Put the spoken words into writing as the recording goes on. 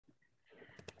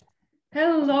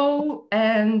Hello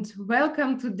and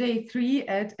welcome to day 3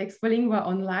 at EXPOLINGUA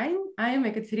Online. I am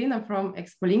Ekaterina from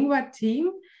EXPOLINGUA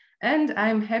team, and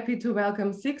I'm happy to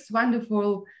welcome 6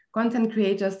 wonderful content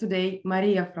creators today.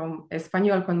 María from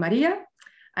Español con María,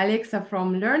 Alexa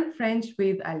from Learn French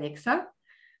with Alexa,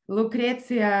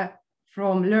 Lucrezia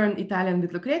from Learn Italian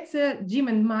with Lucrezia, Jim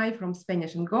and Mai from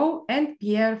Spanish and Go, and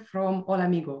Pierre from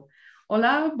Holamigo.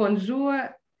 Hola,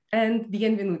 bonjour, and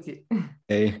bienvenuti.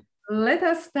 Hey. Let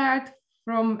us start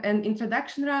from an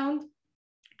introduction round.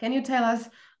 Can you tell us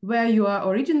where you are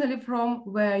originally from,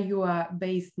 where you are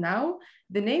based now,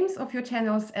 the names of your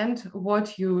channels, and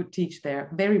what you teach there,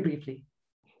 very briefly?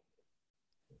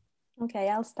 Okay,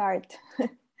 I'll start.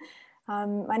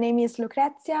 My name is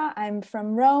Lucrezia. I'm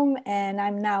from Rome, and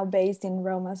I'm now based in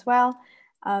Rome as well.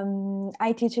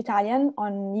 I teach Italian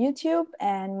on YouTube,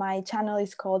 and my channel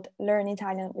is called Learn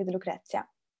Italian with Lucrezia.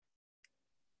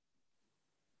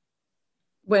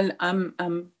 Well,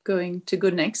 I'm going to go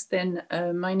next then.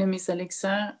 My name is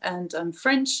Alexa and I'm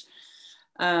French.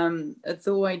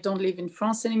 Though I don't live in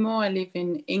France anymore, I live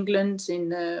in England,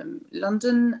 in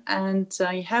London, and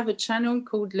I have a channel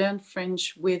called Learn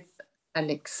French with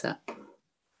Alexa.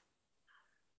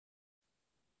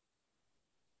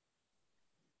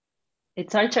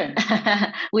 It's our turn.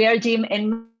 We are Jim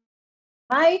and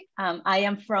Hi, I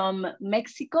am from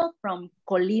Mexico, from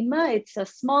Colima. It's a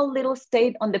small little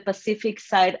state on the Pacific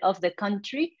side of the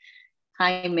country.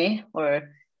 Jaime, or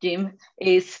Jim,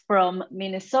 is from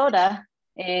Minnesota.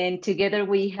 And together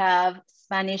we have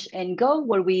Spanish and Go,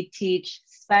 where we teach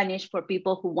Spanish for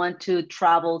people who want to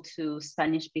travel to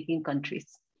Spanish-speaking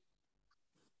countries.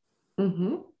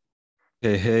 Mm-hmm.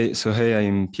 Hey,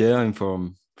 I'm Pierre. I'm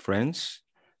from France.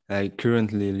 I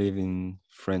currently live in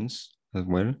France as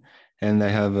well. And I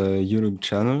have a YouTube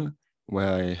channel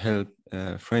where I help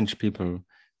French people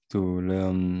to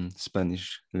learn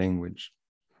Spanish language.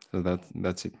 So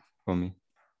that's it for me.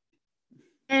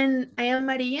 And I am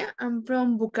Maria. I'm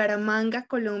from Bucaramanga,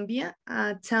 Colombia,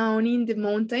 a town in the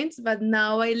mountains, but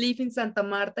now I live in Santa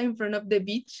Marta in front of the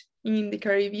beach in the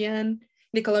Caribbean,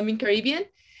 the Colombian Caribbean.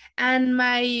 And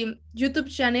my YouTube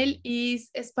channel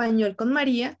is Español con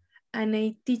María, and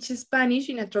I teach Spanish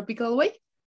in a tropical way.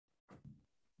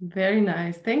 Very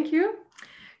nice, thank you.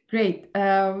 Great.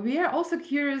 We are also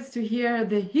curious to hear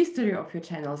the history of your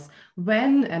channels.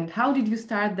 When and how did you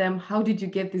start them? How did you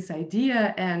get this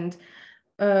idea? And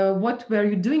what were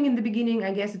you doing in the beginning?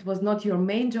 I guess it was not your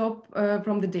main job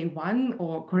from the day one,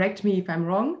 or correct me if I'm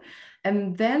wrong.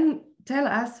 And then tell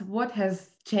us what has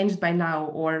changed by now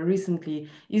or recently.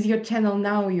 Is your channel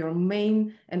now your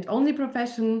main and only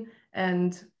profession?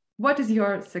 And what is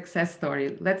your success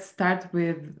story? Let's start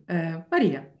with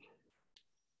María.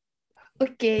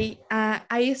 Okay,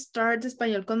 I started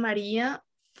Español con María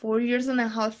 4.5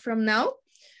 years from now,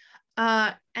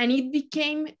 and it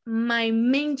became my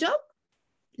main job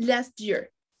last year.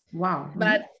 Wow.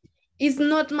 But it's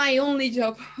not my only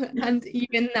job, and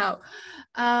even now.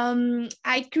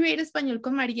 I created Español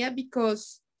con María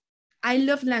because I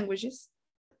love languages,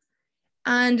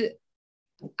 and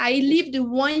I lived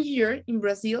 1 year in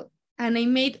Brazil, and I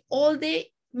made all the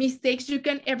mistakes you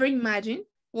can ever imagine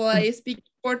while I speak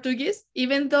Portuguese.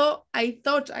 Even though I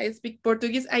thought I speak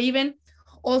Portuguese, I even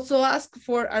also asked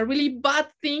for a really bad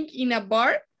thing in a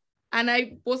bar, and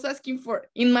I was asking for,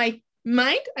 in my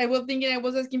mind, I was thinking I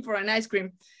was asking for an ice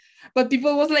cream, but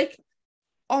people was like,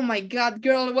 oh my God,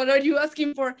 girl, what are you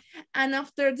asking for? And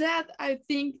after that, I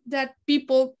think that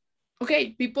people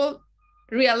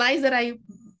realized that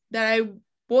I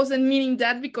wasn't meaning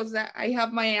that, because I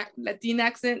have my Latin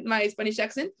accent, my Spanish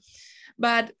accent,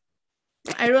 but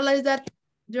I realized that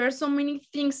there are so many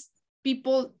things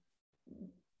people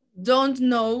doesn't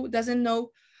know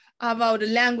about the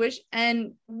language,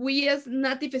 and we as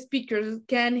native speakers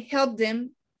can help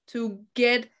them to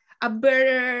get a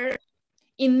better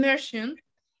immersion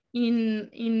in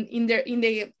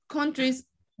the countries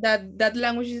that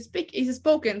language is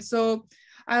spoken. So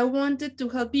I wanted to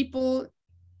help people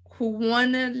who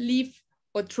want to live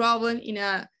or travel in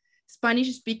a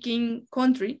Spanish-speaking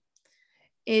country,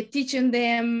 teaching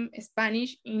them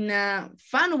Spanish in a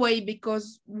fun way,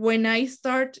 because when I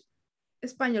start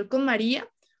Español con María,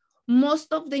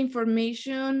 most of the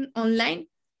information online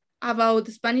about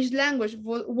the Spanish language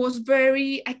was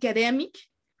very academic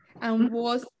and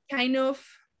was kind of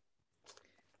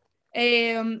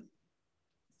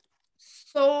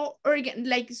so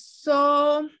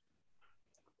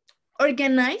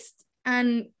organized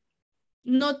and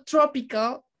not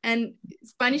tropical, and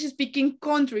Spanish-speaking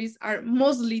countries are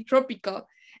mostly tropical,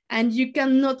 and you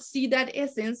cannot see that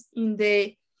essence in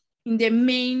the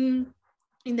main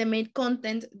in the main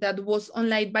content that was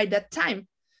online by that time.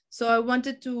 So I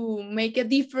wanted to make a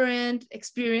different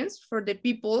experience for the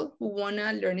people who want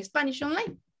to learn Spanish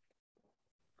online.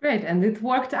 Great, and it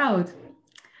worked out.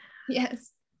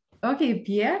 Yes. Okay,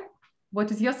 Pierre,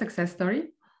 what is your success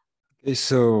story? Okay,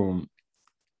 so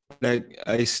like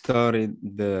I started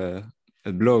the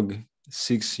blog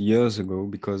 6 years ago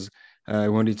because I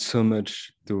wanted so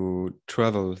much to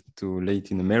travel to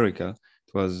Latin America.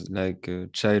 It was like a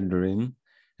child dream.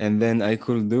 And then I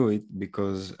could do it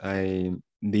because I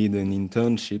did an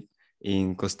internship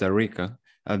in Costa Rica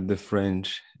at the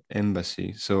French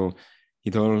embassy. So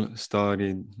it all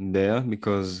started there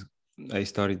because I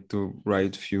started to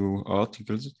write few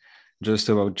articles just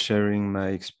about sharing my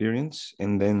experience.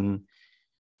 And then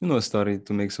started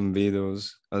to make some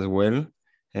videos as well,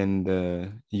 and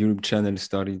the YouTube channel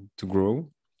started to grow.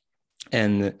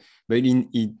 And but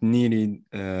it needed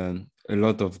a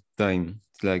lot of time.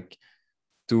 It's like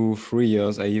 2-3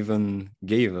 years. I even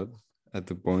gave up at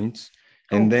the point,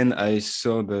 and then I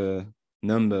saw the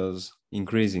numbers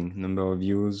increasing, number of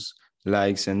views,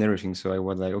 likes, and everything. So I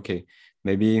was like, okay,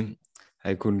 maybe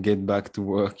I could get back to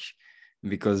work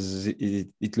because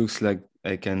it looks like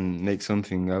I can make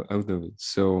something out of it.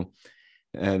 So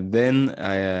then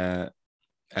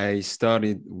I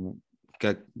started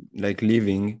like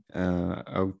living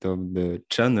out of the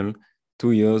channel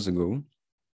 2 years ago,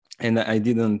 and I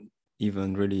didn't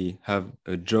even really have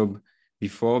a job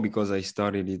before because I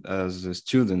started it as a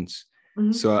student.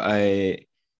 Mm-hmm. So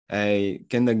I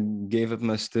kind of gave up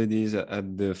my studies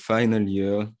at the final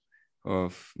year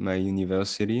of my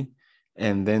university,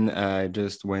 and then I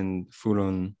just went full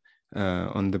on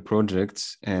the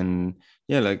projects. And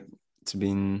yeah, like it's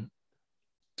been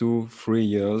 2-3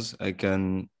 years. I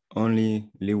can only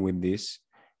live with this.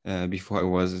 Before I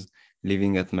was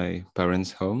living at my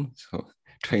parents' home, so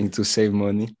trying to save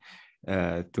money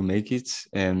to make it.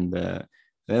 And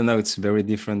now it's very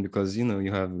different because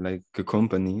you have like a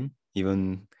company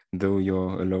even though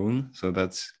you're alone. So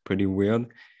that's pretty weird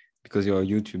because you're a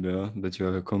YouTuber, but you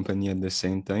have a company at the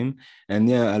same time. And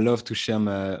yeah, I love to share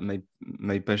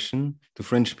my passion to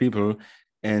French people,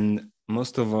 and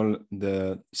most of all,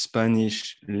 the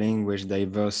Spanish language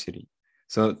diversity.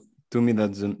 So to me,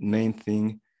 that's the main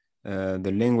thing.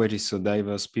 The language is so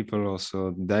diverse, people are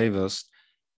so diverse.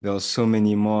 There are so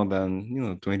many more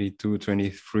than 22,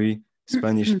 23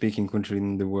 Spanish-speaking countries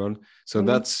in the world. So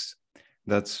that's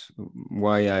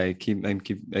why I keep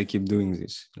doing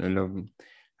this.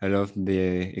 I love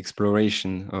the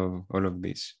exploration of all of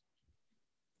this.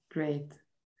 Great.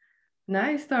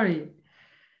 Nice story.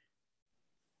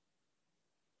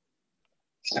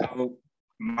 So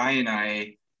Maya and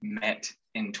I met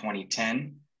in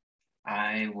 2010.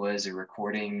 I was a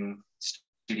recording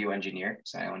studio engineer.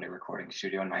 So I owned a recording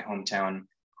studio in my hometown,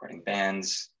 recording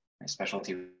bands. My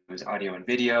specialty was audio and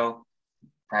video.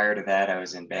 Prior to that, I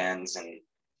was in bands and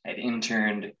I'd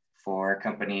interned for a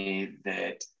company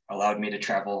that allowed me to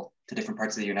travel to different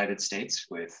parts of the United States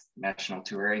with national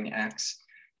touring acts.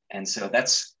 And so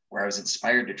that's where I was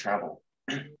inspired to travel.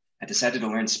 I decided to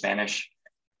learn Spanish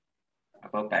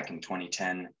about back in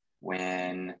 2010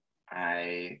 when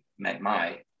I met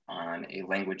Mai on a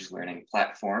language learning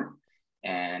platform.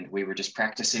 And we were just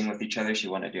practicing with each other. She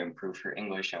wanted to improve her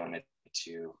English. I wanted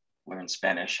to learn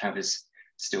Spanish. I was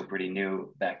still pretty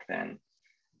new back then.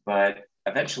 But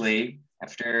eventually,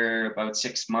 after about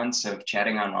 6 months of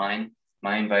chatting online,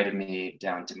 Mai invited me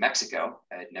down to Mexico.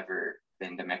 I had never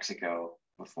been to Mexico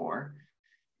before.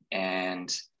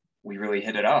 And we really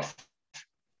hit it off.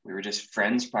 We were just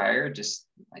friends prior, just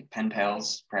like pen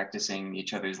pals, practicing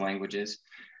each other's languages.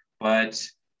 But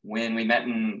when we met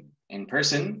in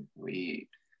person, we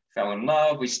fell in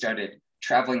love. We started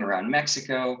traveling around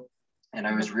Mexico. And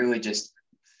I was really just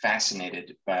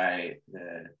fascinated by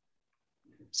the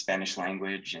Spanish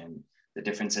language and the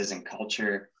differences in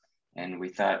culture. And we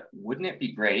thought, wouldn't it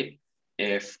be great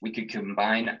if we could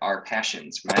combine our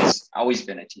passions? I've always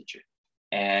been a teacher.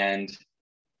 And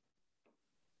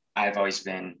I've always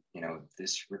been,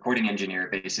 this recording engineer,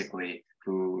 basically,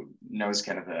 who knows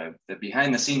kind of the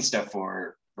behind the scenes stuff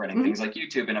for running things like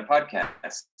YouTube and a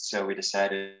podcast. So we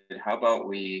decided, how about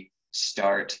we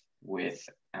start with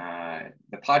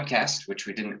the podcast, which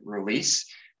we didn't release,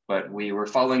 but we were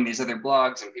following these other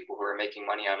blogs and people who were making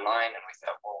money online. And we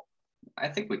thought, well, I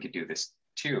think we could do this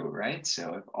too, right?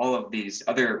 So if all of these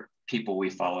other people we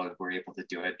followed were able to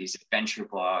do it, these adventure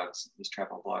blogs, these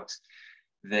travel blogs,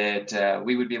 that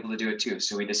we would be able to do it too.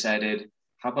 So we decided,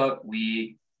 how about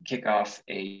we kick off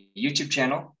a YouTube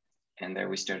channel? And there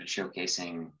we started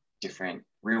showcasing different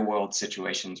real world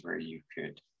situations where you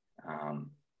could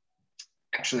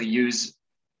actually use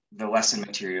the lesson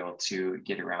material to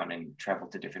get around and travel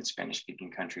to different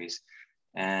Spanish-speaking countries.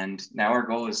 And now our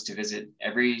goal is to visit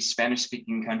every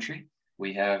Spanish-speaking country.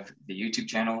 We have the YouTube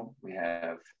channel, we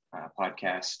have a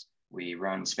podcast, we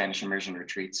run Spanish immersion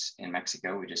retreats in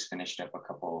Mexico. We just finished up a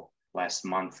couple last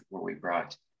month where we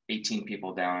brought 18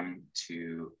 people down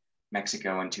to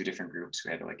Mexico in 2 different groups.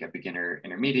 We had like a beginner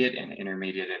intermediate and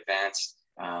intermediate advanced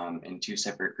in 2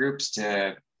 separate groups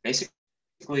to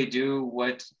basically do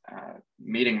what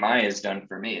meeting Maia has done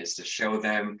for me, is to show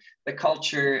them the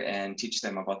culture and teach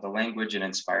them about the language and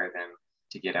inspire them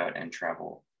to get out and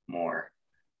travel more.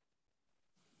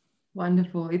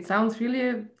 Wonderful. It sounds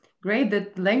really great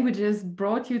that languages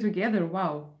brought you together.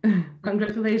 Wow.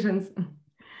 Congratulations.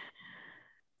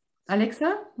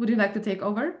 Alexa, would you like to take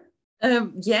over?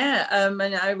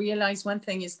 And I realize one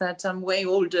thing is that I'm way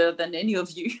older than any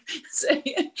of you.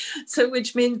 so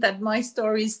which means that my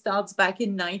story starts back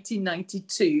in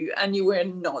 1992 and you were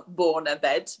not born, I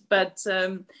bet. But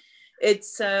I've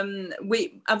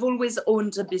always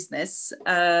owned a business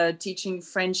teaching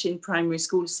French in primary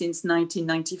school since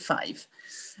 1995.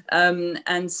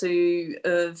 And so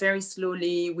very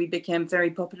slowly we became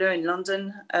very popular in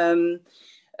London.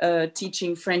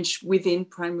 Teaching French within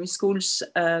primary schools.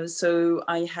 So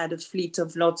I had a fleet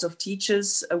of lots of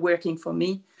teachers working for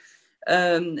me.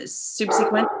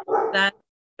 Subsequently, that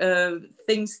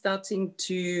things starting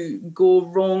to go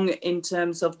wrong in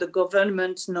terms of the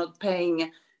government not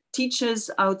paying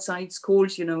teachers outside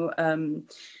schools,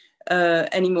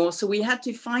 anymore. So we had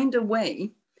to find a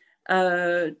way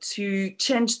to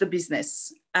change the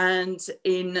business. And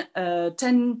in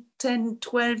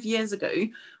 12 years ago,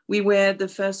 we were the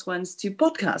first ones to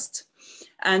podcast.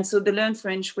 And so the Learn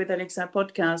French with Alexa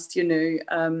podcast,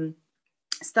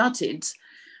 started.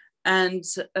 And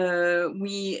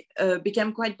we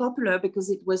became quite popular because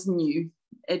it was new.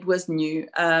 It was new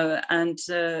and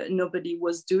nobody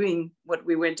was doing what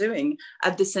we were doing.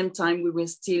 At the same time, we were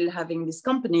still having this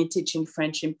company teaching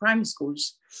French in primary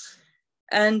schools.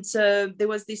 And there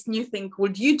was this new thing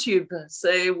called YouTube.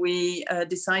 So we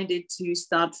decided to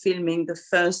start filming the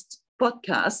first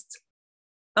podcast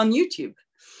on YouTube.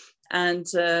 And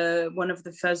one of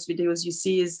the first videos you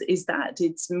see is that.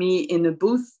 It's me in a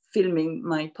booth filming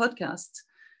my podcast.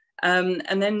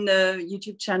 And then the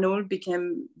YouTube channel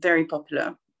became very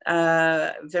popular,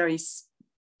 very,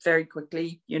 very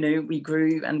quickly. We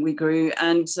grew and we grew.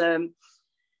 And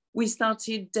we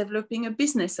started developing a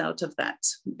business out of that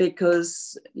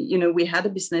because, we had a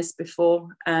business before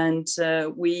and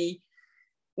we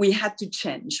had to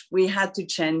change. We had to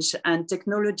change and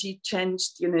technology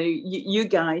changed. You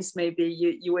guys, maybe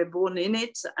you were born in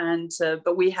it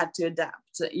but we had to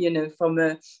adapt, from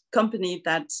a company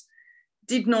that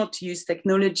did not use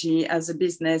technology as a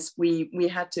business. We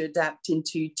had to adapt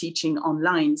into teaching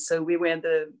online. So we were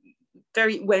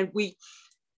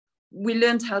we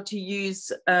learned how to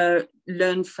use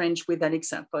Learn French with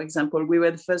Alexa, for example. We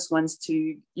were the first ones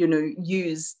to,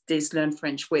 use this Learn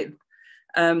French with.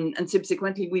 And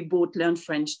subsequently, we bought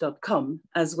learnfrench.com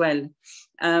as well.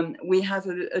 We have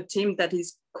a team that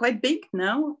is quite big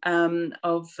now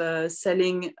of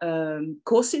selling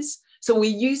courses. So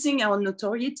we're using our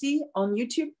notoriety on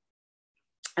YouTube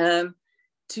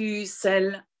to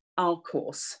sell our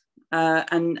course.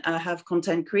 And I have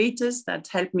content creators that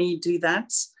help me do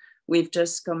that. We've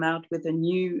just come out with a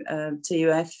new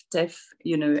TEF,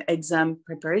 exam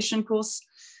preparation course.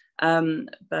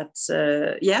 That's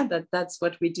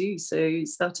what we do. So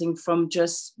starting from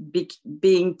just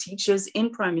being teachers in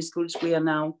primary schools, we are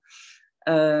now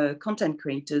content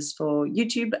creators for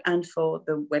YouTube and for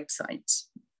the website.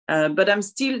 But I'm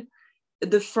still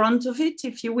the front of it,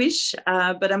 if you wish,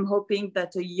 but I'm hoping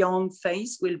that a young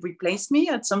face will replace me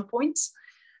at some point,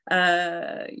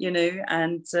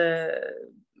 and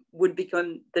would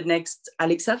become the next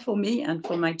Alexa for me and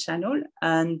for my channel.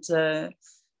 And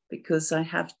because I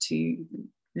have to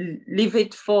leave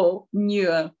it for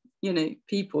newer,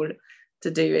 people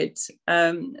to do it.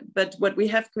 But what we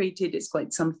have created is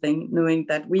quite something, knowing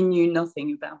that we knew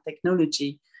nothing about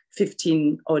technology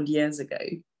 15 odd years ago.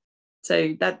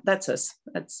 So that's us.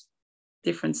 That's a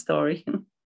different story.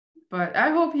 But I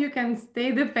hope you can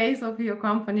stay the face of your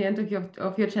company and of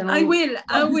your channel. I will.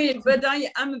 But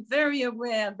I'm very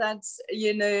aware that,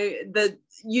 that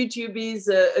YouTube is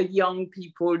a young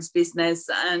people's business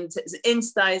and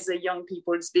Insta is a young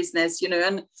people's business,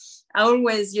 and I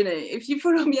always, if you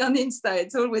follow me on Insta,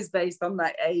 it's always based on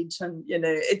my age. And,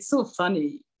 it's so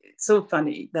funny. It's so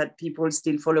funny that people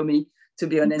still follow me, to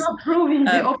be honest. Not proving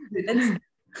the opposite.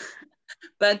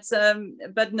 But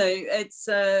no, it's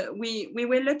we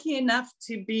were lucky enough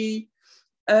to be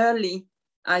early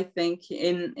I think,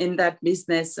 in that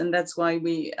business. And that's why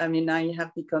I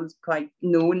have become quite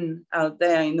known out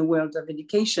there in the world of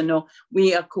education, or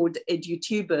we are called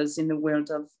edutubers in the world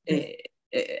of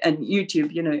and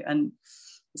YouTube, and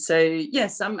so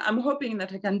yes, I'm hoping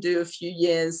that I can do a few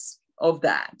years of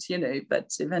that,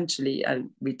 but eventually I'll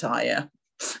retire.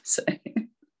 So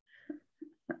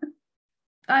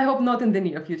I hope not in the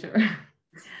near future.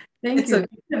 Thank you. Okay.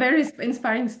 It's a very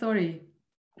inspiring story.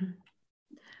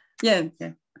 Yeah.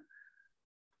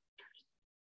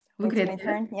 Lucrezia. It's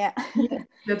my turn. Yeah.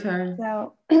 Your turn.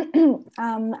 So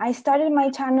I started my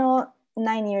channel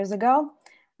 9 years ago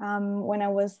when I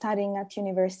was studying at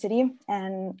university,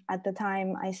 and at the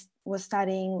time I was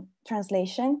studying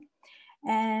translation,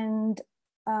 and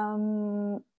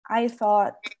I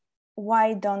thought,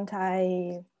 why don't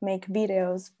I make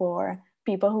videos for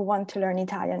people who want to learn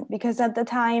Italian? Because at the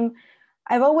time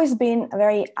I've always been a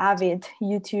very avid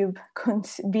YouTube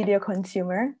video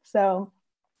consumer, so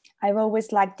I've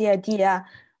always liked the idea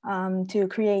to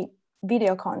create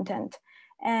video content.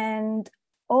 And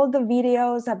all the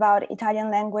videos about Italian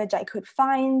language I could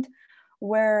find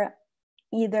were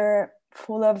either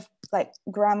full of like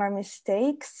grammar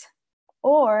mistakes,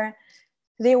 or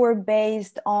they were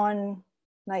based on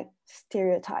like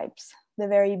stereotypes, the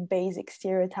very basic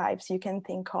stereotypes you can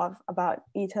think of about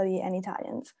Italy and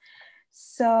Italians.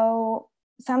 So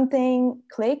something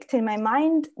clicked in my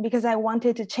mind because I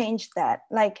wanted to change that.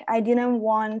 Like, I didn't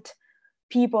want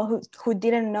people who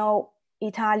didn't know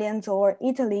Italians or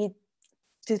Italy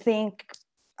to think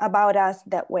about us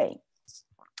that way.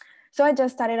 So I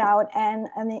just started out, and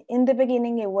in the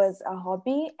beginning it was a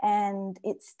hobby, and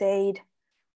it stayed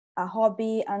a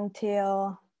hobby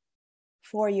until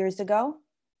 4 years ago.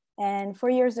 And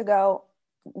 4 years ago,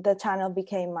 the channel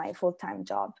became my full-time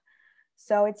job.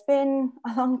 So it's been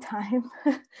a long time.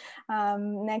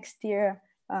 Next year,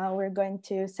 we're going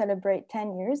to celebrate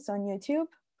 10 years on YouTube,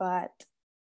 but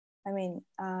I mean,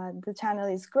 the channel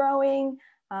is growing.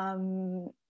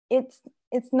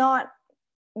 It's not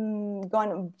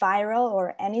gone viral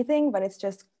or anything, but it's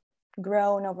just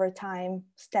grown over time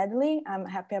steadily. I'm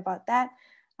happy about that.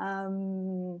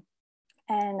 And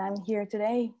I'm here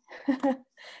today.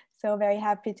 So very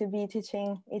happy to be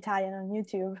teaching Italian on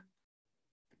YouTube.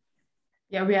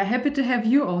 Yeah, we are happy to have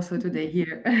you also today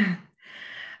here.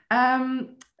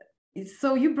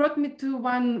 So you brought me to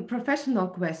one professional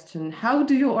question. How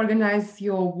do you organize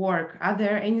your work? Are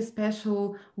there any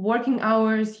special working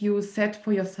hours you set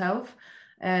for yourself?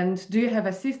 And do you have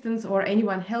assistants or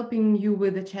anyone helping you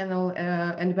with the channel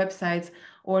and websites?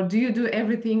 Or do you do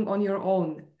everything on your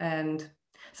own? And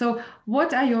so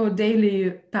what are your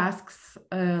daily tasks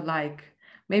like?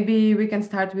 Maybe we can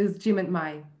start with Jim and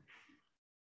Mai.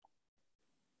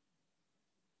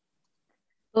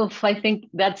 Oof, I think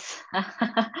that's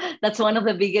that's one of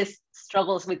the biggest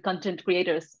struggles with content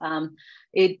creators.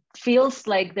 It feels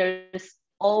like there's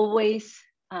always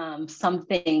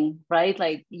something, right?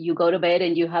 Like you go to bed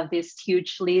and you have this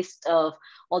huge list of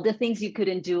all the things you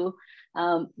couldn't do.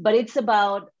 But it's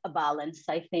about a balance.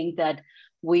 I think that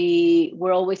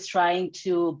we're always trying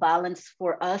to balance.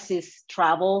 For us is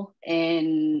travel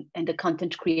and the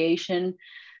content creation.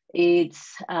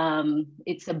 It's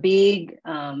a big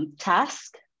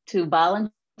task to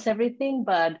balance everything,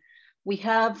 but we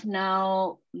have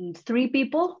now 3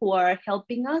 people who are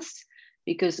helping us,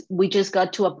 because we just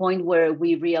got to a point where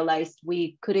we realized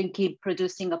we couldn't keep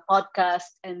producing a podcast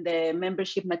and the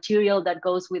membership material that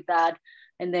goes with that,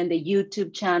 and then the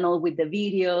YouTube channel with the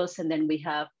videos, and then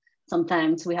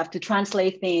sometimes we have to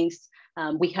translate things.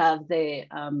 We have the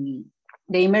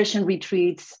immersion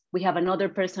retreats. We have another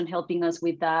person helping us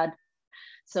with that.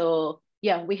 So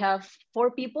yeah, we have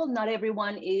 4 people. Not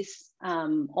everyone is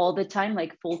all the time,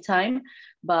 like full time,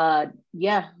 but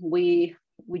yeah, we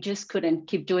just couldn't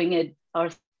keep doing it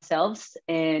ourselves.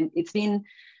 And it's been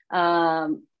a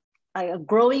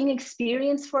growing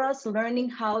experience for us,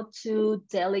 learning how to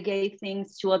delegate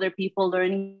things to other people,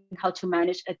 learning how to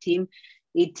manage a team.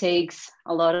 It takes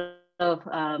a lot of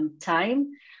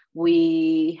time.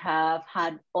 We have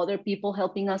had other people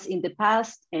helping us in the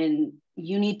past, and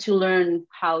you need to learn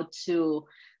how to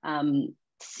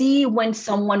see when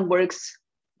someone works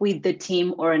with the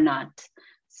team or not.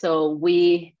 So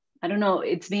I don't know,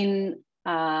 it's been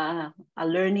a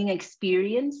learning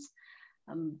experience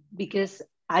because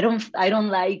I don't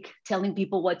like telling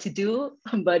people what to do,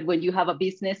 but when you have a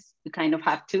business, you kind of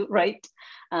have to, right?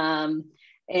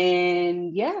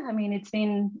 And yeah, I mean, it's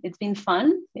been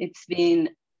fun. It's been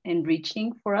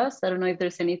enriching for us. I don't know if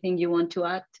there's anything you want to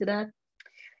add to that.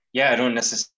 Yeah, I don't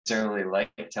necessarily like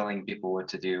telling people what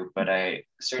to do, but I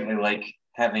certainly like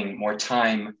having more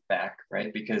time back,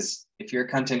 right? Because if you're a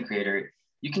content creator,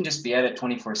 you can just be at it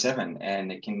 24/7,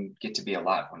 and it can get to be a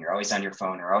lot when you're always on your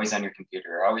phone or always on your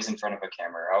computer or always in front of a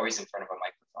camera or always in front of a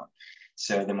microphone.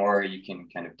 So the more you can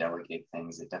kind of delegate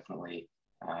things, it definitely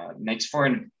makes for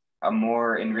a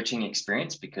more enriching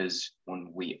experience, because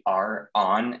when we are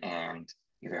on and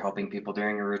either helping people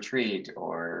during a retreat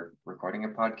or recording a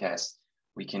podcast,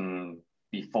 we can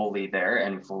be fully there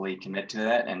and fully commit to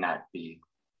that and not be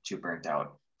too burnt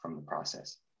out from the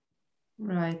process.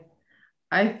 Right.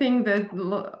 I think that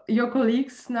your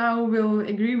colleagues now will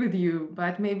agree with you,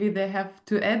 but maybe they have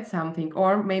to add something,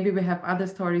 or maybe we have other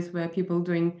stories where people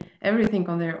doing everything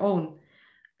on their own.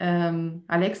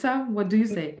 Alexa, what do you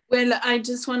say? Well, I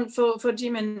just want for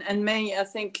Jim and May, I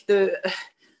think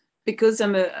because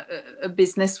I'm a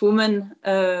businesswoman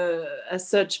as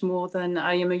such, more than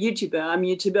I am a YouTuber. I'm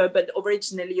a YouTuber, but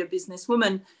originally a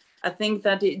businesswoman. I think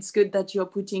that it's good that you're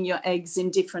putting your eggs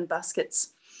in different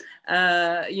baskets.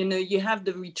 You have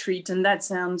the retreat, and that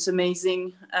sounds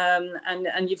amazing.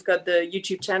 And you've got the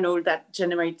YouTube channel that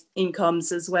generates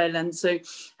incomes as well. And so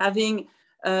having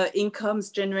incomes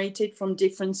generated from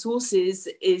different sources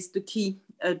is the key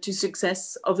to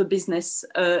success of a business,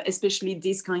 especially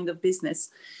this kind of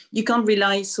business. You can't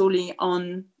rely solely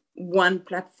on one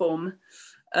platform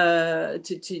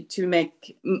to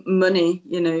make money,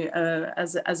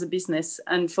 as a business.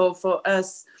 And for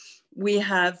us, we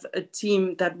have a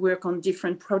team that work on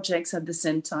different projects at the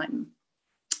same time.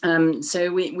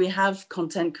 So we have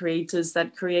content creators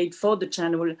that create for the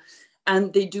channel,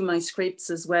 and they do my scripts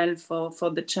as well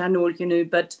for the channel,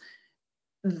 but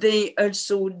they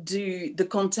also do the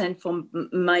content from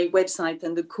my website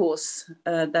and the course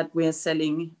that we are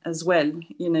selling as well.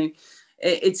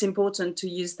 It's important to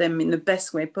use them in the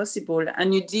best way possible.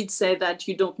 And you did say that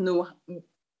you don't know,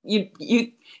 you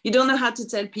don't know how to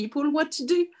tell people what to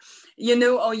do,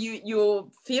 or you're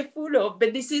fearful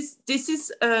but this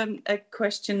is a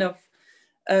question of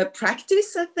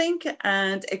practice, I think,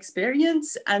 and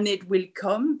experience, and it will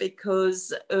come,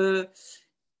 because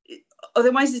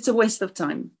otherwise it's a waste of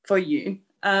time for you.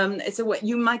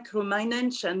 You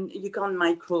micromanage, and you can't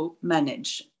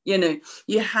micromanage.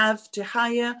 You have to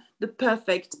hire the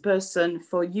perfect person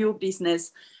for your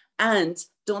business, and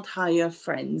don't hire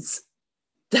friends.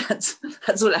 That's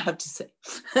all I have to say.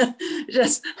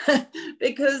 Just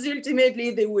because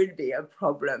ultimately there will be a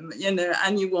problem,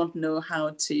 and you won't know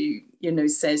how to,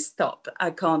 say stop.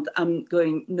 I can't. I'm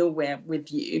going nowhere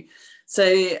with you.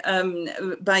 So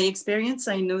by experience,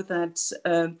 I know that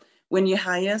when you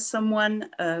hire someone,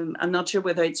 I'm not sure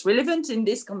whether it's relevant in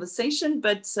this conversation,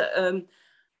 but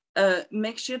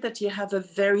make sure that you have a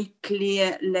very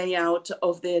clear layout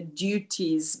of their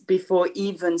duties before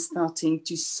even starting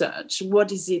to search.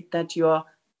 What is it that you're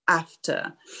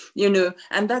after?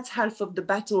 And that's half of the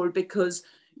battle, because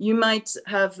you might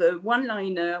have a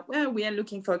one-liner, well, we are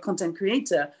looking for a content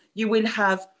creator. You will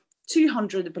have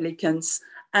 200 applicants,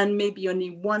 and maybe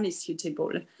only one is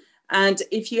suitable. And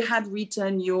if you had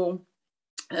written your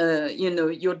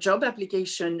job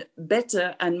application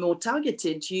better and more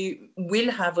targeted, you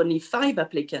will have only 5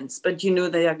 applicants, but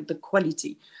they are the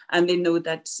quality, and they know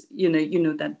that,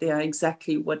 that they are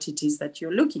exactly what it is that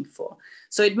you're looking for.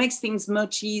 So it makes things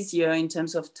much easier in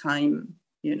terms of time,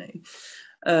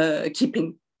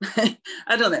 keeping.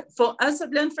 I don't know. For us at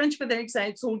Learn French with Alexa,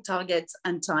 it's all targets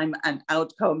and time and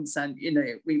outcomes. And,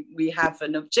 we have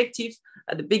an objective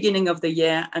at the beginning of the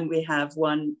year, and we have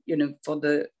one, for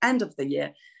the end of the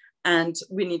year. And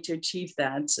we need to achieve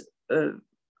that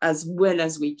as well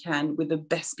as we can with the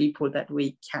best people that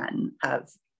we can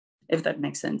have, if that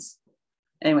makes sense.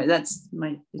 Anyway, that's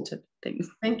my little thing.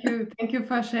 Thank you. Thank you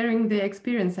for sharing the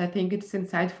experience. I think it's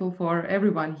insightful for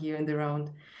everyone here in the round.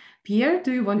 Pierre,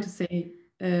 do you want to say?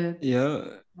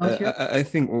 I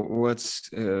think what's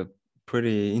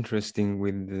pretty interesting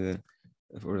with,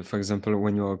 for example,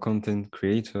 when you're a content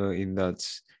creator, is that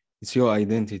it's your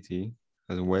identity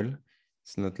as well.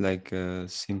 It's not like a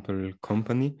simple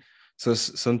company. So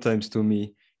sometimes to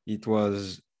me, it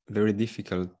was very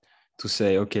difficult to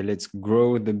say, okay, let's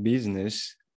grow the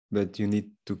business, but you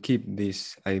need to keep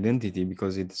this identity,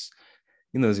 because it's,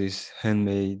 this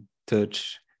handmade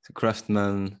touch, the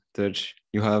craftsman touch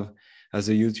you have as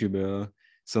a YouTuber.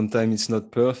 Sometimes it's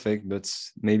not perfect, but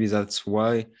maybe that's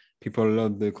why people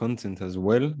love the content as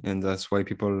well. And that's why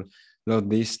people love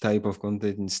this type of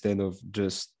content instead of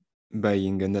just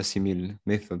buying an assimil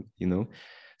method,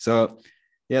 So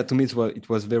yeah, to me it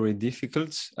was very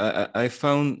difficult. I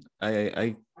found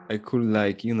I could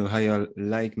hire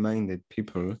like-minded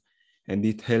people, and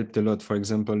it helped a lot. For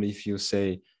example, if you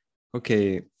say,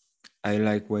 okay, I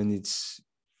like when it's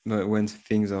when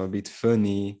things are a bit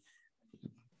funny,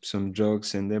 some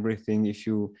jokes and everything, if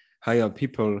you hire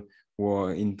people who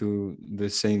are into the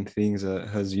same things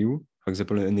as you, for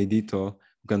example, an editor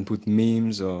who can put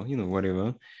memes or, you know,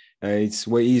 whatever, it's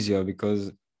way easier,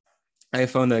 because I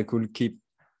found I could keep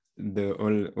the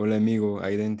Holamigo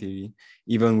identity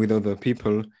even with other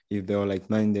people if they are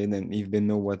like-minded and if they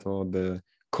know what are the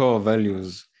core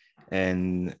values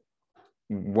and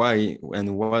why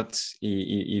and what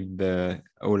if the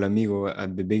Holamigo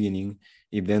at the beginning,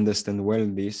 if they understand well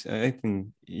this, I think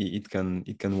it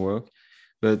can work.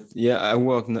 But yeah, I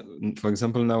work, for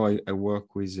example, now I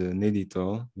work with an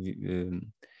editor,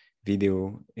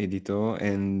 video editor,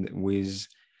 and with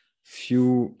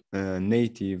few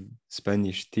native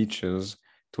Spanish teachers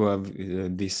to have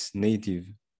this native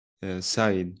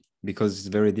side, because it's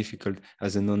very difficult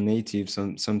as a non-native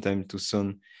sometimes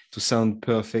to sound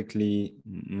perfectly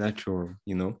natural,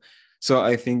 you know. So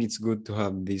I think it's good to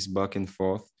have this back and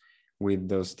forth with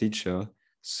those teachers,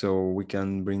 so we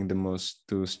can bring the most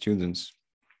to students.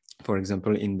 For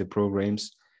example, in the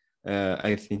programs,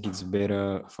 I think it's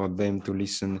better for them to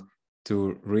listen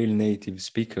to real native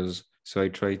speakers. So I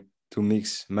try to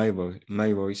mix my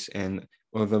voice and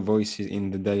other voices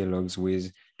in the dialogues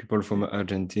with people from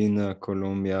Argentina,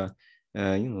 Colombia,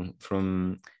 you know,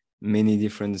 from many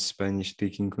different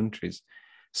Spanish-speaking countries.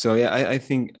 So yeah, I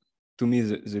think to me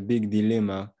the big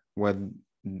dilemma, what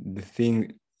the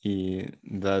thing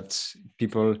that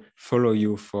people follow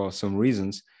you for some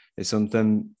reasons, and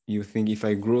sometimes you think, if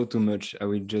I grow too much, I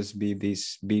will just be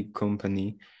this big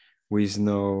company with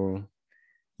no,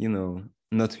 you know,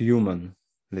 not human,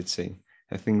 let's say.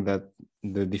 I think that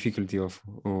the difficulty of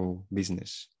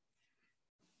business.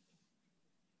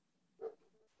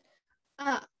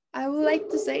 I would like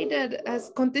to say that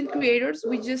as content creators,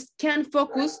 we just can't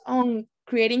focus on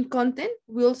creating content.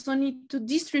 We also need to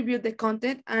distribute the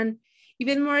content. And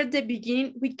even more at the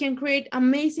beginning, we can create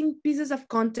amazing pieces of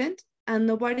content and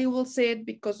nobody will say it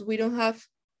because we don't have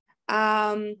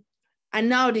an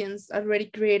audience already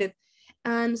created.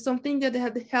 And something that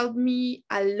had helped me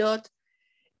a lot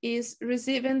is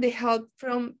receiving the help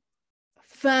from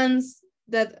fans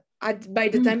that by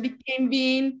the time became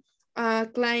being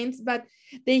clients, but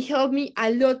they helped me a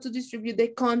lot to distribute the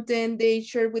content. They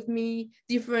share with me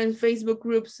different Facebook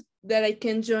groups that I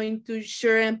can join to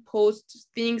share and post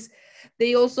things.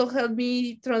 They also helped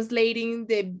me translating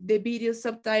the video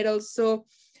subtitles. So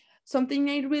something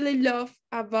I really love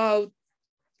about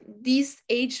this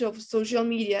age of social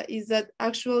media is that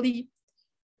actually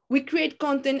we create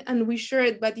content and we share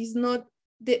it, but it's not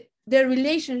the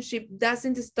relationship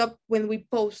doesn't stop when we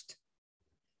post.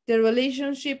 The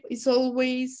relationship is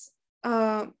always,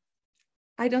 I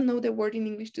don't know the word in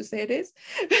English to say this,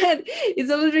 but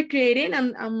it's always recreating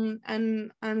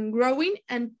and growing,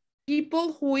 and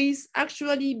people who is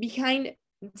actually behind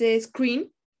the screen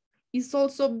is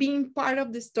also being part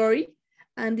of the story,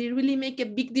 and they really make a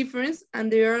big difference,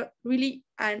 and they are really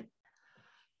an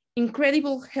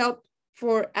incredible help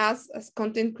for us as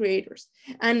content creators.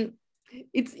 And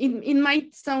it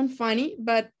might sound funny,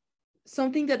 but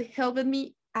something that helped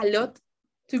me a lot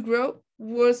to grow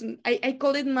was, I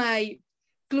call it my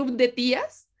Club de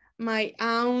Tías, my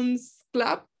aunts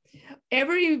club.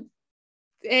 Every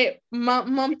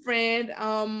mom friend,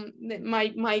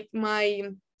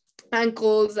 my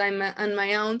uncles and my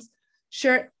aunts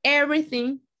share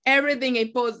everything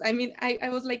I post. I mean, I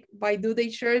was like, why do they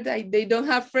share that? They don't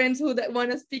have friends who that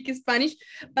want to speak Spanish,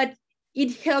 but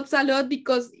it helps a lot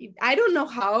because I don't know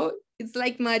how, it's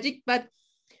like magic, but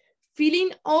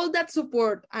feeling all that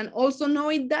support and also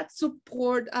knowing that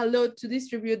support a lot to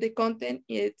distribute the content,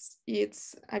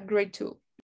 it's a great tool.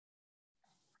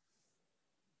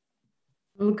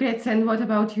 Lucrezia, and what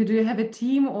about you? Do you have a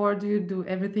team or do you do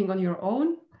everything on your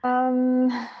own?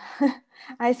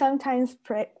 I sometimes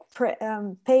pay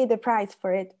the price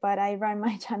for it, but I run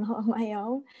my channel on my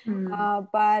own.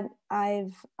 But I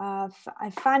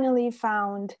finally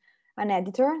found an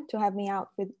editor to help me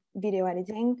out with video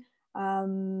editing,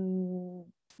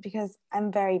 because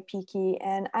I'm very picky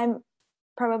and I'm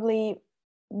probably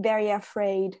very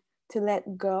afraid to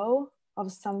let go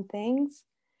of some things.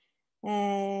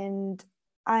 And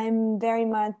I'm very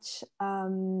much,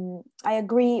 I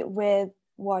agree with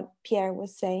what Pierre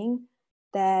was saying,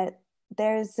 that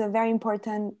there's a very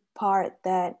important part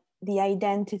that the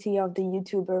identity of the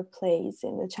YouTuber plays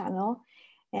in the channel.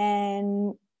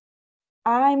 And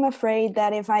I'm afraid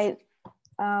that if I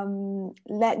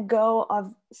let go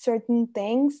of certain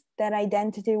things, that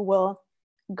identity will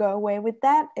go away with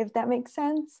that, if that makes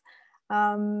sense.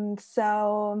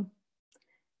 So,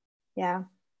 yeah.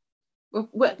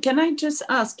 Well, can I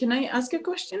ask a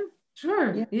question?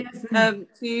 Sure. Yeah. Yes.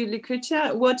 To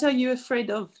Lucrezia, what are you afraid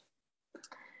of?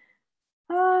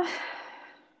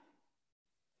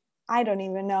 I don't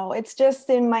even know. It's just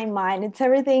in my mind. It's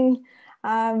everything.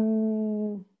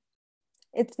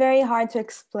 It's very hard to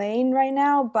explain right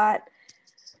now, but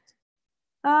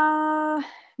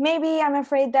maybe I'm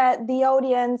afraid that the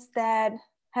audience that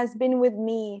has been with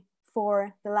me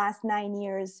for the last 9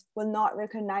 years will not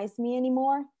recognize me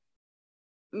anymore.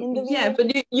 Yeah,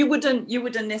 but you wouldn't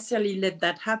necessarily let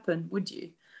that happen, would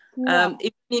you? No.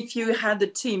 If you had a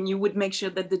team, you would make sure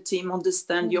that the team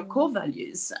understand your core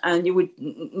values, and you would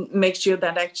make sure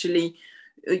that actually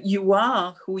you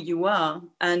are who you are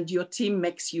and your team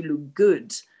makes you look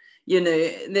good. You know,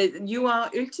 you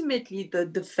are ultimately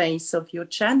the face of your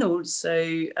channel. So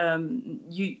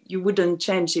you wouldn't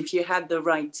change if you had the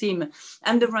right team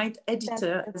and the right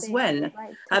editor as well.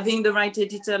 Right, having the right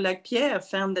editor, like Pierre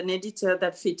found an editor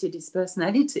that fitted his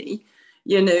personality,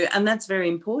 you know, and that's very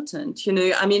important. You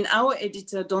know, I mean, our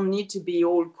editor don't need to be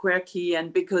all quirky,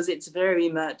 and because it's very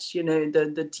much, you know,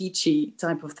 the teachy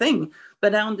type of thing.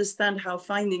 But I understand how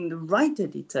finding the right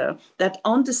editor that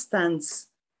understands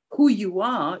who you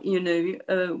are, you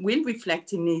know, will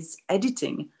reflect in his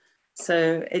editing.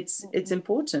 So it's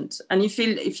important. And if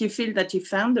you feel that you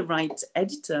found the right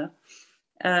editor,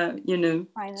 you know,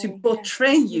 finally, to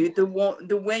portray you the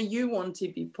way you want to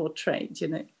be portrayed, you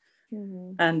know.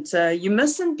 And you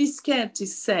mustn't be scared to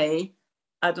say,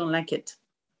 I don't like it.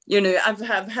 You know, I've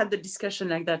had the discussion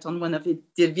like that on one of the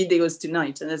videos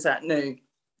tonight, and it's like, no,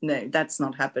 that's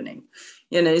not happening.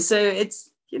 You know, so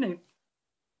it's, you know,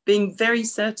 being very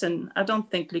certain. I don't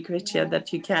think, Lucrezia,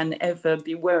 that you can ever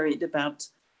be worried about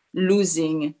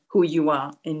losing who you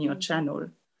are in your channel.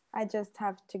 I just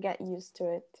have to get used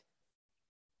to it.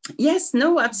 Yes,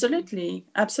 no, absolutely,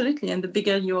 absolutely. And the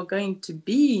bigger you're going to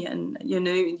be, and you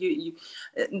know,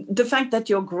 the fact that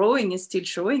you're growing is still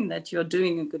showing that you're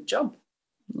doing a good job.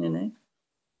 You know,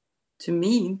 to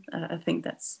me, I think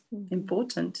that's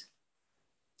important.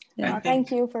 Yeah.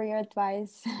 Thank you for your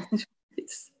advice.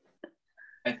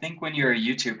 I think when you're a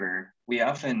YouTuber, we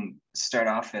often start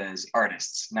off as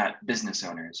artists, not business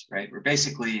owners, right? We're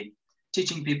basically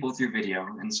teaching people through video.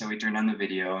 And so we turn on the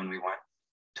video and we want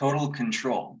total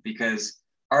control, because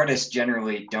artists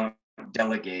generally don't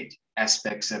delegate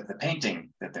aspects of the painting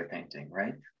that they're painting,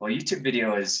 right? Well, YouTube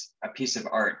video is a piece of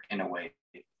art in a way,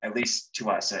 at least to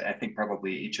us. I think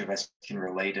probably each of us can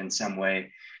relate in some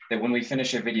way that when we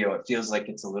finish a video, it feels like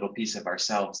it's a little piece of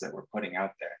ourselves that we're putting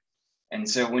out there. And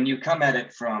so when you come at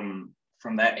it from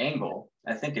that angle,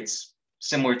 I think it's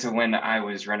similar to when I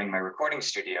was running my recording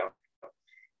studio.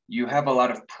 You have a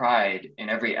lot of pride in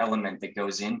every element that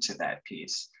goes into that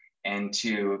piece. And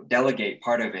to delegate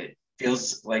part of it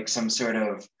feels like some sort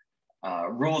of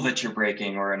rule that you're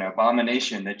breaking, or an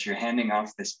abomination that you're handing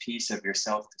off this piece of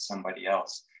yourself to somebody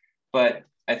else. But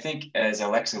I think, as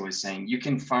Alexa was saying, you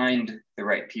can find the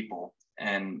right people,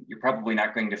 and you're probably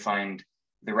not going to find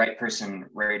the right person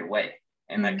right away.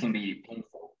 And that can be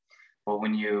painful. But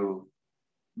when you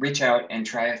reach out and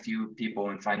try a few people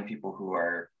and find people who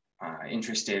are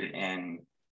interested in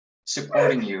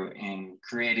supporting you in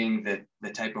creating the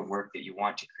type of work that you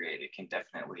want to create, it can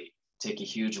definitely take a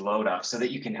huge load off so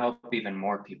that you can help even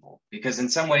more people. Because in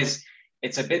some ways,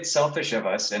 it's a bit selfish of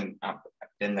us, and I've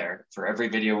been there. For every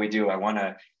video we do, I want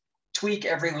to tweak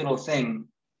every little thing.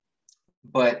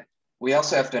 But we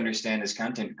also have to understand, as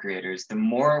content creators, the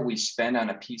more we spend on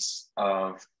a piece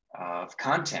of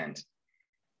content,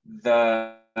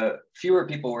 the fewer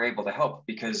people we're able to help,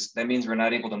 because that means we're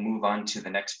not able to move on to the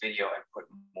next video and put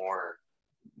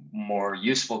more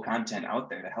useful content out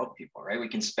there to help people, right? We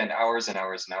can spend hours and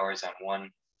hours and hours on one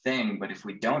thing, but if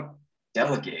we don't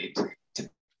delegate to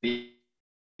be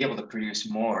able to produce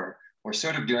more, we're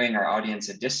sort of doing our audience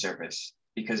a disservice,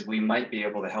 because we might be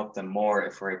able to help them more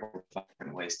if we're able to find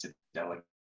different ways to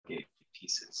delegate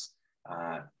pieces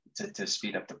to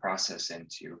speed up the process and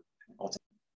to ultimately.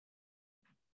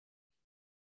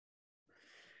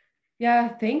 Yeah,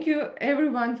 thank you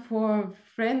everyone for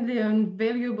friendly and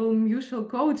valuable mutual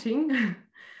coaching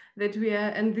that we are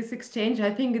in this exchange.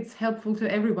 I think it's helpful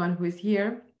to everyone who is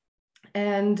here.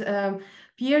 And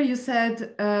Pierre, you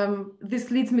said, this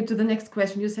leads me to the next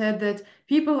question. You said that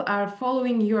people are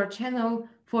following your channel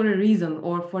for a reason,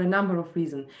 or for a number of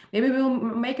reasons. Maybe we'll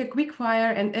make a quick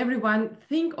fire and everyone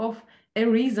think of a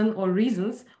reason or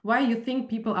reasons why you think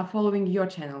people are following your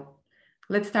channel.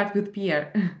 Let's start with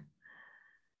Pierre.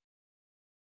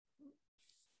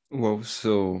 Well,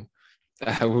 so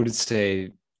I would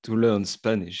say to learn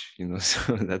Spanish, you know,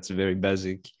 so that's a very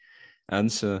basic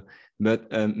answer.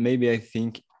 But maybe I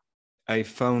think I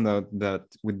found out that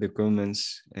with the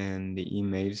comments and the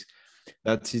emails,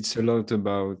 that it's a lot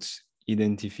about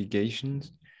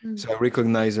identifications. So I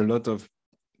recognize a lot of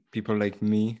people like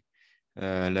me,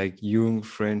 like young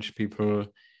French people,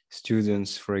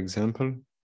 students, for example,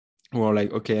 who are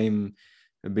like, okay, I'm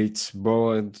a bit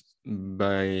bored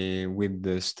with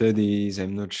the studies.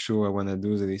 I'm not sure I want to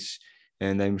do this.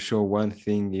 And I'm sure one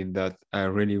thing is that I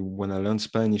really want to learn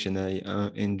Spanish, and I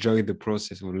enjoy the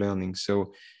process of learning.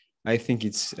 So I think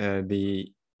it's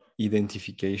the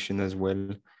identification as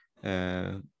well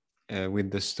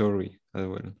with the story as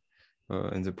well,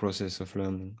 and the process of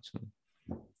learning. So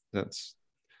that's.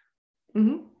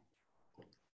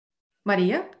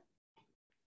 Maria?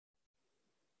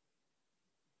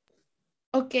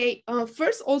 Okay,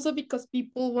 first also because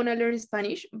people want to learn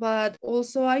Spanish, but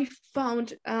also I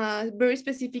found a very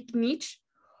specific niche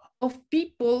of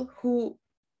people who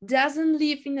doesn't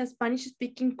live in a Spanish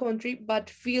speaking country, but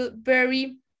feel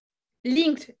very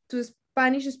linked to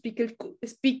Spanish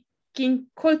speaking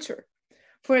culture.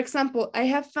 For example, I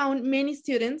have found many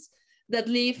students that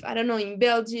live, I don't know, in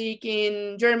Belgium,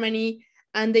 in Germany,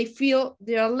 and they feel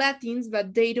they are Latins,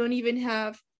 but they don't even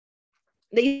have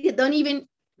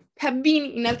been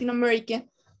in Latin America,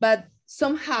 but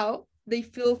somehow they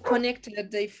feel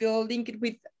connected, they feel linked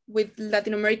with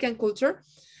Latin American culture.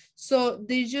 So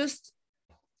they just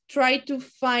try to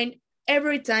find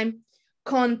every time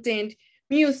content,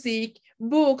 music,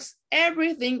 books,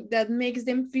 everything that makes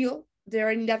them feel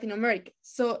they're in Latin America.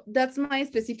 So that's my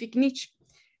specific niche.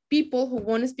 People who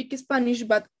want to speak Spanish,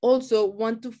 but also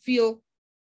want to feel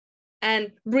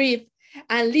and breathe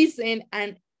and listen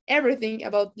and everything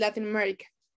about Latin America.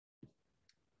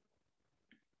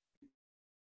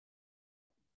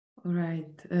 All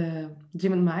right,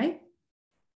 Jim and Mai?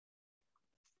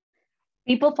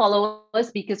 People follow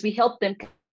us because we help them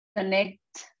connect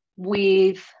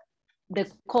with the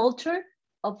culture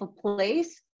of a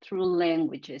place through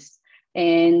languages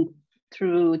and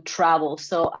through travel.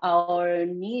 So our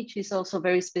niche is also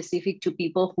very specific to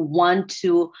people who want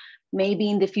to maybe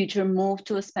in the future move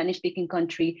to a Spanish-speaking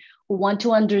country, who want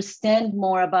to understand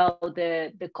more about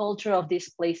the culture of these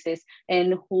places,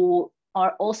 and who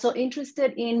are also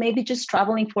interested in maybe just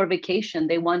traveling for vacation.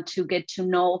 They want to get to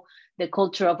know the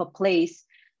culture of a place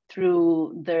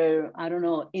through their, I don't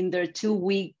know, in their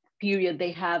 2-week period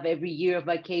they have every year of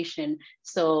vacation.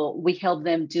 So we help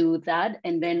them do that.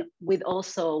 And then with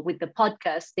the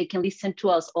podcast, they can listen to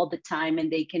us all the time, and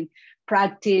they can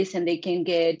practice, and they can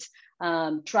get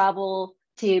travel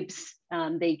tips.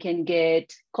 They can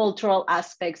get cultural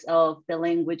aspects of the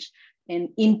language, and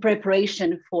in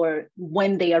preparation for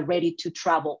when they are ready to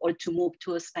travel or to move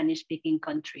to a Spanish-speaking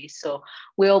country. So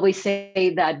we always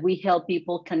say that we help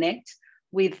people connect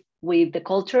with the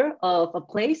culture of a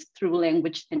place through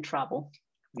language and travel.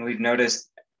 We've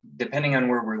noticed, depending on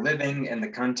where we're living and the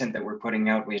content that we're putting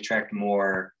out, we attract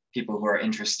more people who are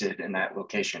interested in that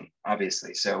location,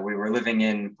 obviously. So we were living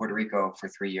in Puerto Rico for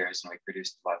 3 years, and we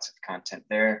produced lots of content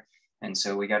there. And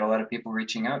so we got a lot of people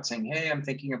reaching out saying, hey, I'm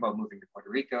thinking about moving to Puerto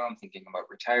Rico. I'm thinking about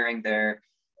retiring there.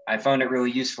 I found it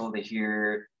really useful to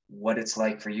hear what it's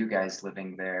like for you guys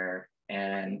living there,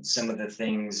 and some of the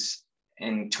things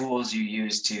and tools you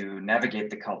use to navigate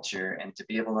the culture and to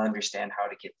be able to understand how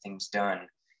to get things done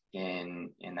in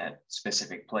that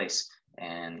specific place.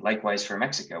 And likewise for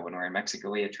Mexico, when we're in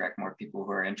Mexico, we attract more people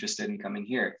who are interested in coming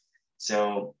here.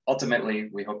 So ultimately,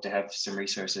 we hope to have some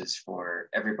resources for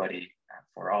everybody,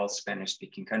 for all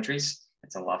Spanish-speaking countries.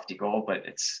 It's a lofty goal, but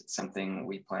it's something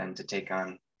we plan to take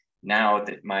on now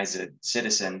that Mai's a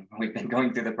citizen. We've been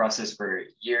going through the process for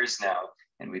years now,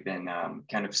 and we've been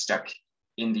kind of stuck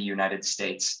in the United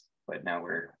States, but now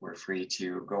we're free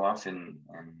to go off and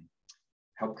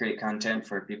help create content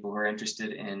for people who are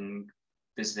interested in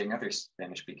visiting other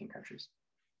Spanish-speaking countries.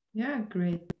 Yeah,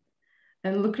 great.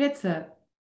 And Lucrezia?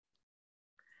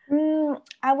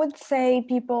 I would say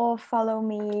people follow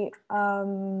me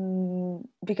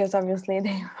because obviously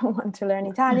they want to learn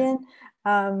Italian.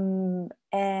 And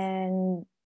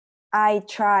I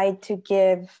try to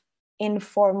give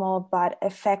informal but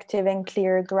effective and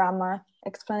clear grammar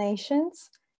explanations.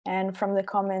 And from the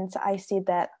comments, I see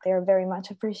that they're very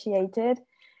much appreciated.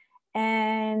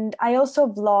 And I also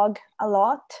vlog a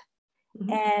lot.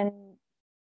 And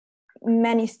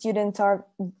many students are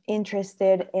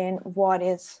interested in what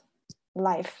is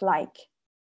life like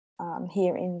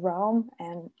here in Rome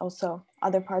and also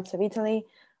other parts of Italy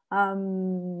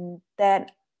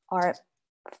that are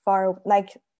far,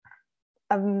 like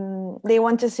they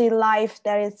want to see life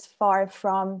that is far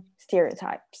from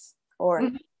stereotypes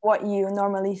or what you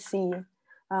normally see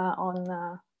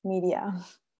on media.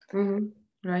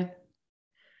 Right.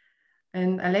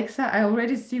 And Alexa, I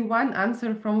already see one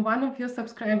answer from one of your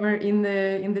subscriber in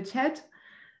the chat,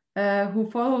 who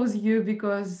follows you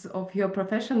because of your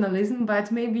professionalism,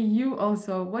 but maybe you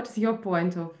also, what is your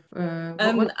point of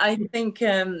I think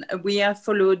we are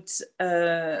followed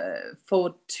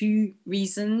for two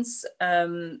reasons.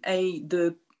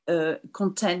 The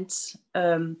content,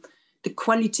 the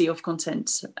quality of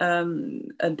content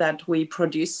that we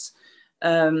produce.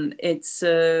 It's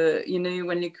you know,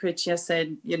 when Lucrezia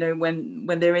said, you know,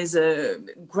 when there is a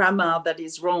grammar that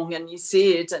is wrong and you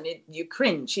see it and you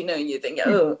cringe, you know, you think,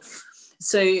 oh.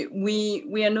 So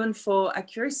we are known for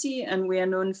accuracy, and we are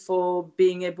known for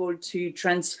being able to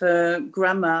transfer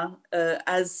grammar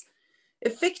as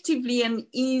effectively and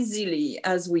easily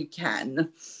as we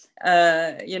can.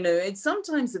 You know, it's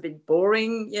sometimes a bit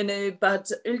boring, you know,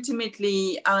 but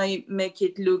ultimately I make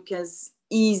it look as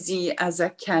easy as I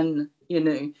can, you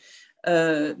know,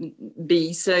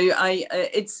 be. So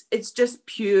it's just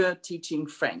pure teaching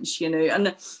French, you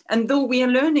know, and though we are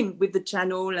learning with the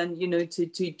channel, and you know,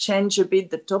 to change a bit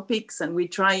the topics, and we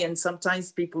try, and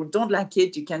sometimes people don't like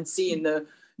it. You can see in the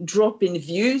drop in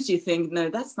views, you think, no,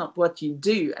 that's not what you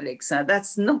do, Alexa,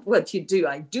 that's not what you do,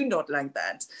 I do not like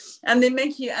that. And they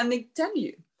make you, and they tell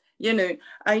you, you know,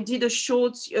 I did a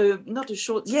short, not a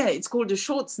short, yeah, it's called a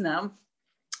shorts now.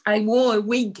 I wore a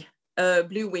wig,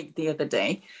 blue wig the other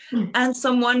day, and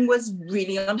someone was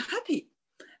really unhappy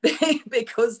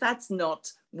because that's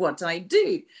not what I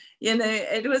do. You know,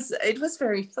 it was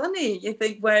very funny. You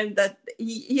think, well, that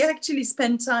he actually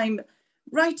spent time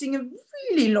writing a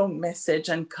really long message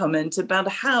and comment about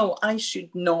how I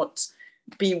should not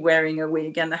be wearing a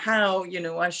wig, and how, you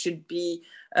know, I should be,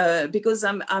 because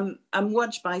I'm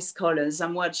watched by scholars,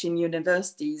 I'm watched in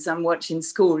universities, I'm watched in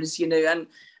schools, you know,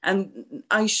 and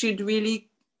I should really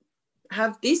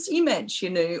have this image, you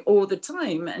know, all the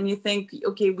time. And you think,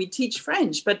 okay, we teach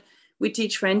French, but we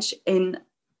teach French in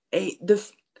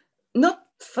not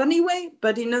funny way,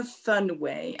 but in a fun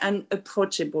way and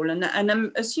approachable. And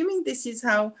I'm assuming this is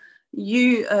how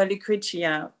you,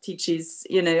 Lucrezia, teaches,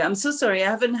 you know. I'm so sorry, I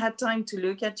haven't had time to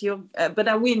look at your, but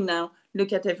I will now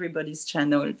look at everybody's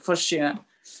channel for sure,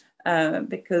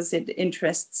 because it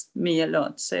interests me a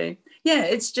lot. So yeah,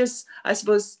 it's just, I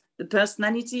suppose, the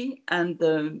personality and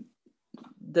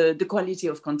the quality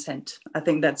of content. I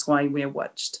think that's why we're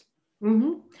watched.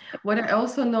 Mm-hmm. What I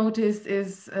also noticed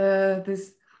is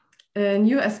this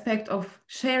new aspect of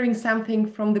sharing something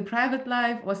from the private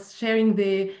life, or sharing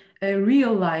the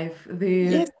real life,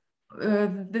 the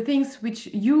things which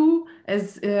you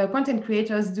as content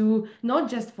creators do, not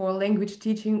just for language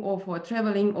teaching or for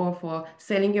traveling or for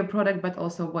selling your product, but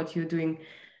also what you're doing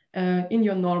in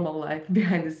your normal life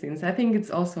behind the scenes. I think it's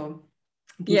also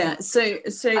so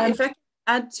if I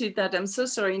add to that, I'm so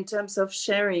sorry, in terms of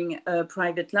sharing a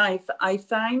private life, I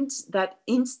find that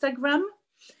Instagram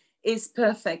is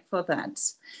perfect for that.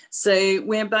 So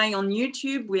whereby on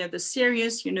YouTube, we are the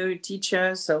serious, you know,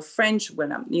 teachers of French.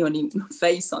 Well, I'm the only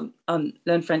face on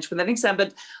Learn French with Alexa,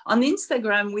 but on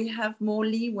Instagram, we have more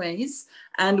leeways,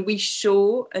 and we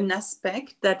show an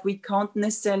aspect that we can't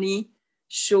necessarily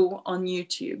show on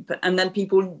YouTube, and that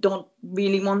people don't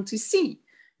really want to see,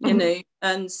 you know.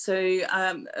 And so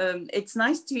it's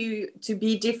nice to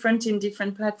be different in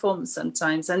different platforms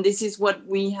sometimes. And this is what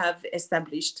we have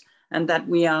established, and that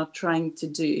we are trying to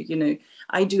do. You know,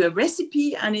 I do a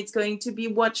recipe, and it's going to be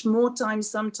watched more times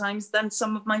sometimes than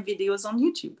some of my videos on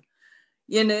YouTube,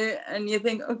 you know, and you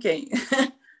think, okay,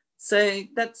 so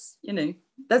that's, you know,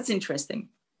 that's interesting.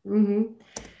 Mm-hmm.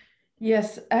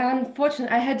 Yes,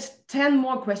 unfortunately, I had 10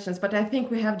 more questions, but I think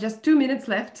we have just 2 minutes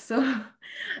left, so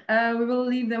we will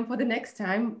leave them for the next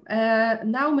time.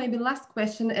 Now, maybe last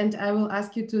question, and I will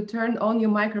ask you to turn on your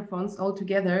microphones all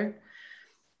together.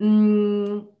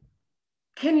 Can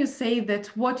you say that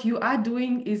what you are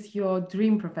doing is your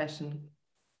dream profession?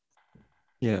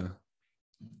 Yeah,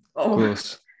 of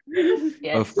course.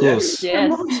 Yes. Of course.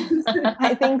 Yes.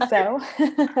 I think so.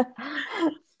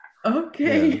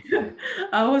 Okay, yeah.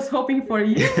 I was hoping for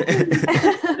you.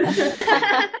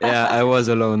 Yeah, I was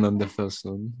alone on the first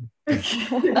one.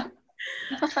 Okay.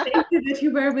 Thank you that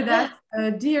you were with us.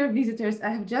 Dear visitors, I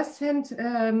have just sent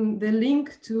the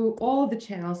link to all the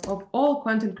channels of all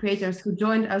content creators who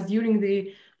joined us during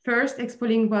the first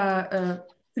EXPOLINGUA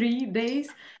 3 days.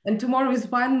 And tomorrow is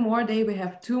one more day. We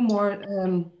have 2 more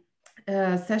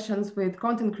sessions with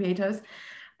content creators.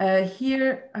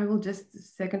 Here, I will just a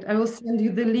second. I will send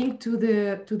you the link to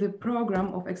the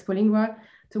program of EXPOLINGUA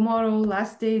tomorrow,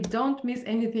 last day. Don't miss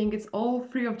anything. It's all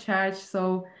free of charge.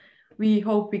 So we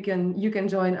hope you can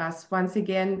join us once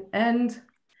again. And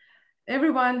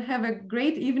everyone have a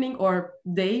great evening or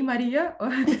day, Maria.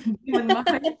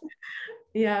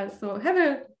 Yeah, so have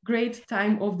a great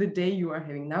time of the day you are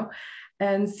having now,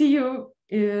 and see you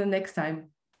next time.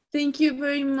 Thank you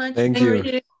very much. Thank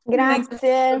you.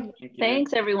 Grazie.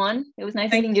 Thanks, everyone. It was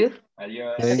nice meeting you.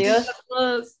 Adios. Thanks.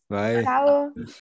 Adios. Bye. Ciao.